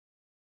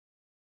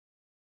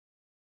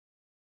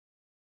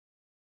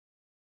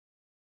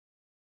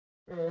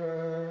Open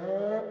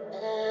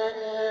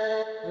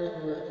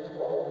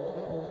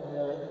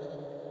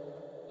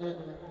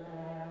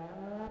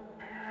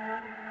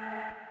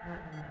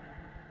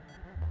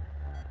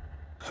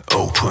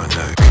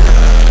again.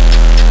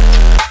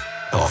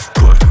 I've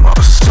put my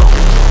soul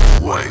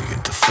away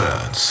in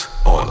defense,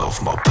 all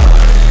of my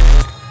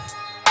pain.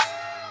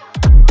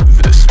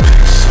 This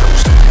peace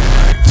helps me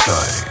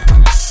maintain.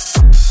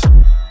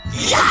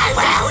 I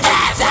will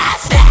never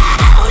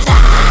feel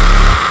lost.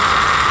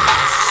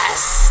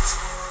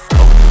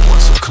 Only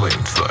once I've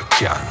cleaned the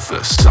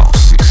canvas, I'll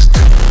cease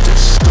to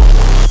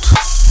distort.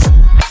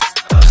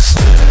 I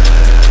still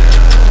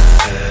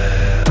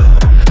feel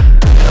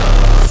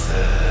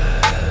nothing.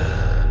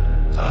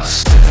 I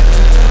still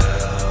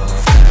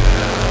feel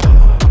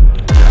numb.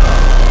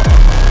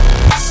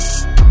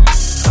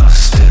 I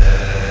still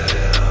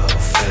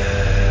feel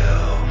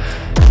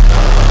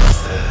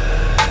nothing.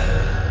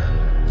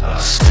 I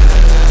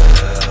still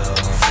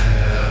feel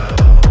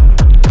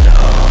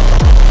numb.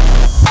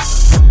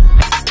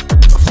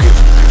 I've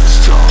given me the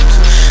time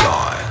to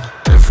shine.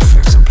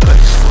 Everything's in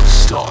place for the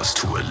stars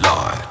to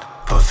align.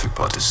 Perfect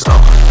by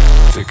design.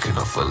 Thinking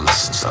of the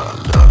lessons that I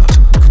learned.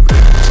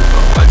 Committed to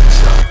the ideas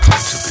that I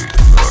claim to be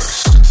the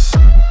first.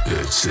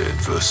 It's in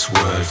the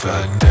sweat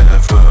that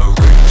never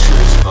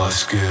reaches my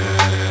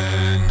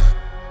skin.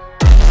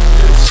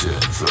 It's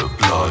in the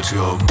blood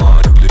your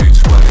mind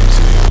bleeds way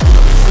deep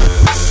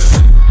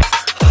within.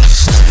 I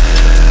still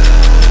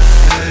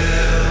feel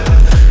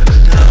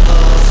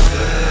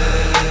nothing.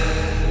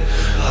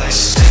 I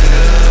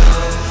still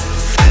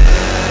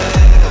feel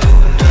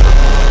numb.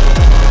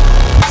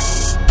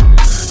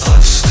 I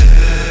still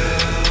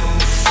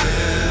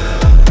feel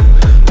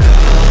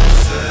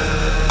nothing.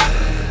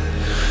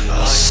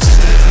 I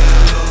still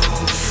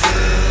feel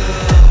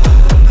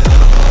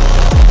numb.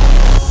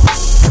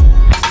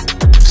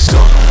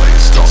 Suddenly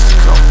it starts to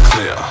come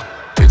clear.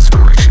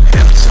 Inspiration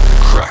hits and the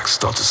cracks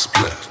start to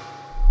split.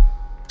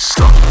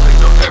 Suddenly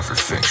not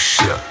everything's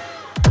shit,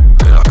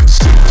 and I can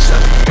see what's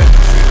at the end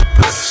of the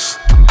abyss.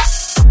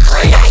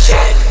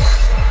 Creation,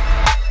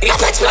 you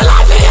put me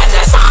alive in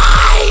the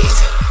side,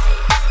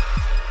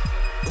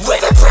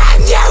 with a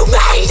brand new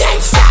meaning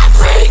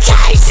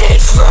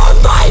fabricated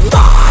from my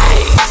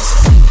mind.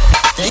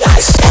 I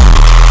still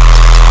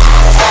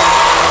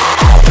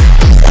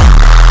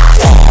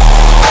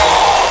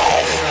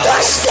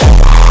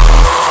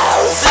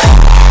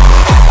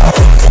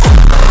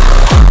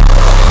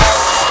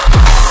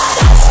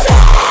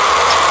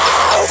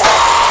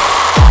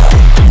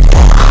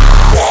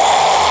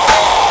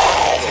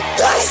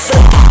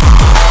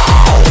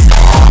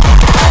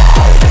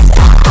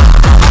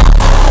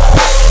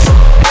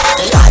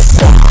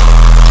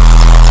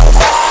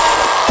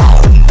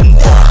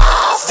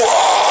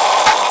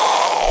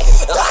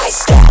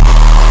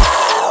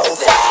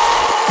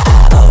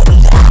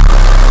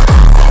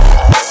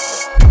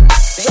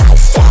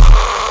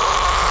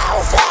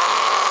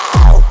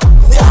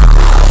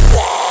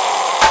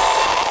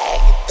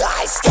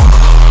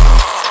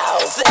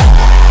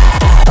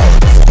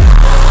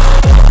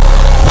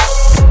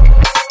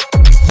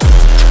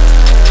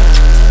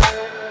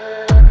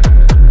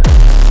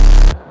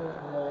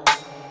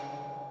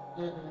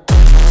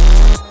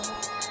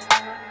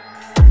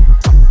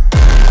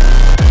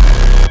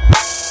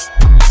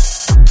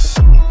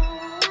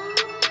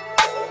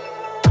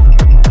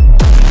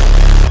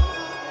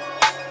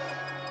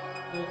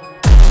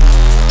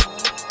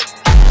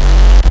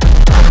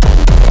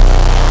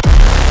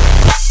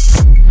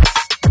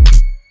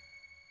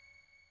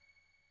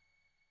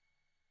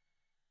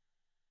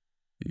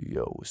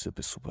Yo, it's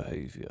Abyssal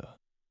Behavior.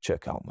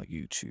 Check out my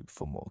YouTube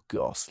for more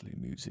ghastly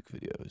music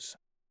videos.